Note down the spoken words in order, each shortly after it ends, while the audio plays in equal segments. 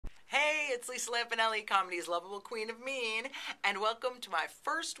it's Lisa Lampanelli, comedy's lovable queen of mean, and welcome to my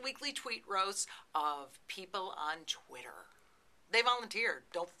first weekly tweet roast of people on Twitter. They volunteered,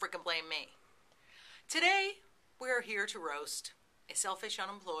 don't frickin' blame me. Today, we're here to roast a selfish,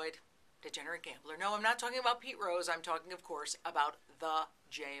 unemployed, degenerate gambler. No, I'm not talking about Pete Rose, I'm talking, of course, about the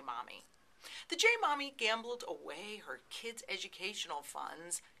J-Mommy. The J-Mommy gambled away her kids' educational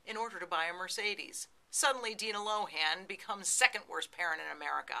funds in order to buy a Mercedes. Suddenly, Dina Lohan becomes second worst parent in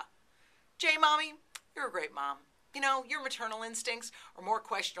America. J-Mommy, you're a great mom. You know, your maternal instincts are more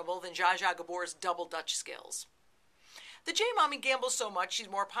questionable than Zsa Zsa Gabor's double Dutch skills. The J-Mommy gambles so much she's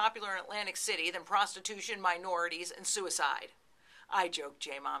more popular in Atlantic City than prostitution, minorities, and suicide. I joke,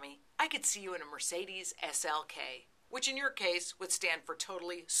 J-Mommy, I could see you in a Mercedes SLK, which in your case would stand for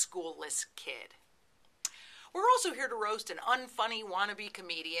totally schoolless kid. We're also here to roast an unfunny wannabe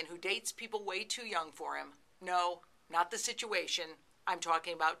comedian who dates people way too young for him. No, not the situation. I'm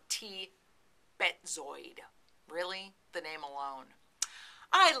talking about T. Betzoid. Really? The name alone.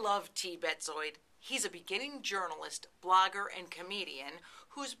 I love T. Betzoid. He's a beginning journalist, blogger, and comedian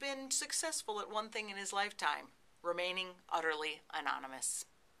who's been successful at one thing in his lifetime, remaining utterly anonymous.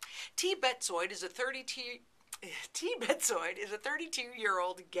 T. Betzoid is a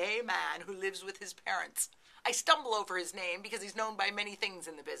 32-year-old gay man who lives with his parents. I stumble over his name because he's known by many things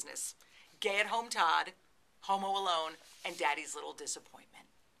in the business. Gay at Home Todd, Homo Alone, and Daddy's Little Disappointment.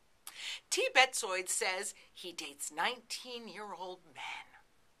 T. Betzoid says he dates 19-year-old men.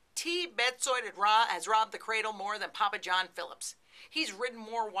 T. Betzoid has robbed the cradle more than Papa John Phillips. He's ridden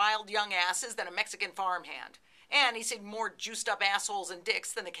more wild young asses than a Mexican farmhand. And he's seen more juiced-up assholes and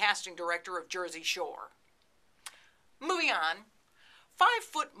dicks than the casting director of Jersey Shore. Moving on.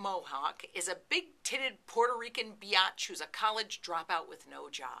 5-foot Mohawk is a big-titted Puerto Rican biatch who's a college dropout with no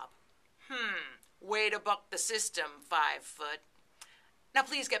job. Way to buck the system, 5-foot. Now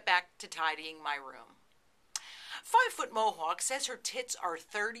please get back to tidying my room. 5-foot Mohawk says her tits are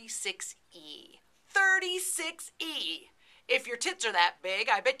 36E. 36E! If your tits are that big,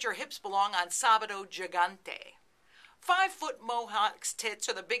 I bet your hips belong on Sabado Gigante. 5-foot Mohawk's tits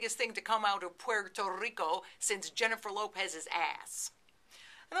are the biggest thing to come out of Puerto Rico since Jennifer Lopez's ass.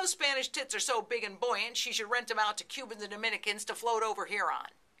 And those Spanish tits are so big and buoyant, she should rent them out to Cubans and Dominicans to float over here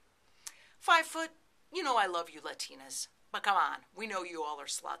on. 5-foot, you know I love you Latinas. But come on, we know you all are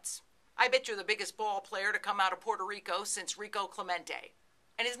sluts. I bet you're the biggest ball player to come out of Puerto Rico since Rico Clemente.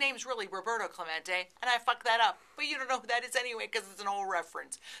 And his name's really Roberto Clemente, and I fucked that up. But you don't know who that is anyway because it's an old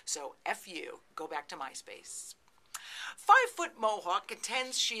reference. So F you, go back to MySpace. 5-foot Mohawk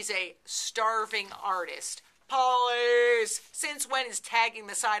contends she's a starving artist. Police! Since when is tagging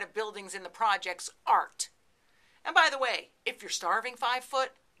the side of buildings in the projects art? And by the way, if you're starving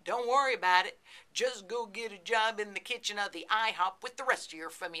 5-foot, don't worry about it. Just go get a job in the kitchen of the IHOP with the rest of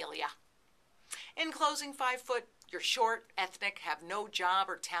your familia. In closing, 5-foot, you're short, ethnic, have no job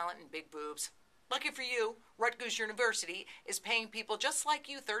or talent, and big boobs. Lucky for you, Rutgers University is paying people just like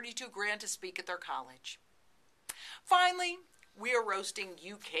you $32,000 to speak at their college. Finally, we are roasting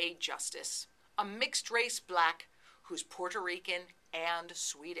UK Justice, a mixed-race black who's Puerto Rican and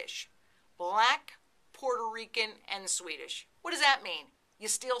Swedish. Black, Puerto Rican, and Swedish. What does that mean? You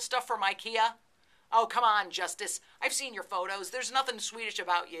steal stuff from IKEA? Oh, come on, Justice. I've seen your photos. There's nothing Swedish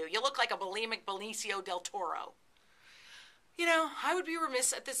about you. You look like a bulimic Benicio del Toro. You know, I would be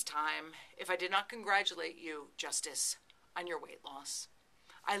remiss at this time if I did not congratulate you, Justice, on your weight loss.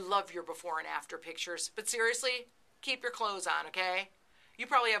 I love your before and after pictures, but seriously, keep your clothes on, okay? You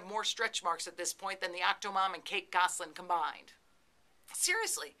probably have more stretch marks at this point than the Octomom and Kate Gosselin combined.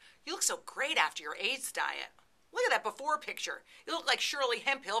 Seriously, you look so great after your AIDS diet. Look at that before picture. You look like Shirley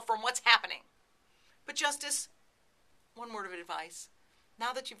Hemphill from What's Happening. But Justice, one word of advice.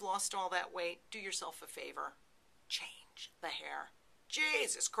 Now that you've lost all that weight, do yourself a favor. Change the hair.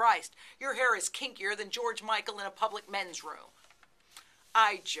 Jesus Christ, your hair is kinkier than George Michael in a public men's room.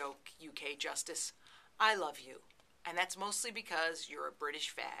 I joke, UK Justice. I love you. And that's mostly because you're a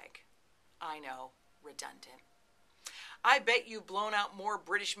British fag. I know, redundant. I bet you've blown out more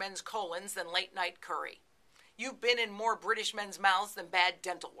British men's colons than late-night curry. You've been in more British men's mouths than bad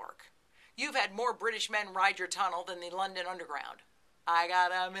dental work. You've had more British men ride your tunnel than the London Underground. I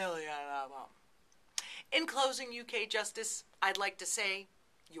got a million of them. In closing, UK Justice, I'd like to say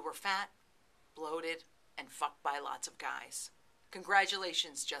you were fat, bloated, and fucked by lots of guys.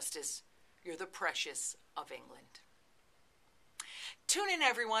 Congratulations, Justice. You're the precious of England. Tune in,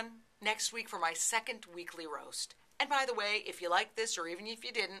 everyone, next week for my second weekly roast. And by the way, if you like this or even if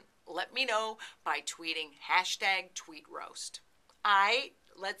you didn't, let me know by tweeting #tweetroast.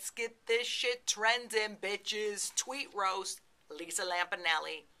 Let's get this shit trending, bitches. Tweet roast, Lisa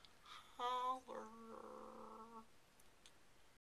Lampanelli. Holler.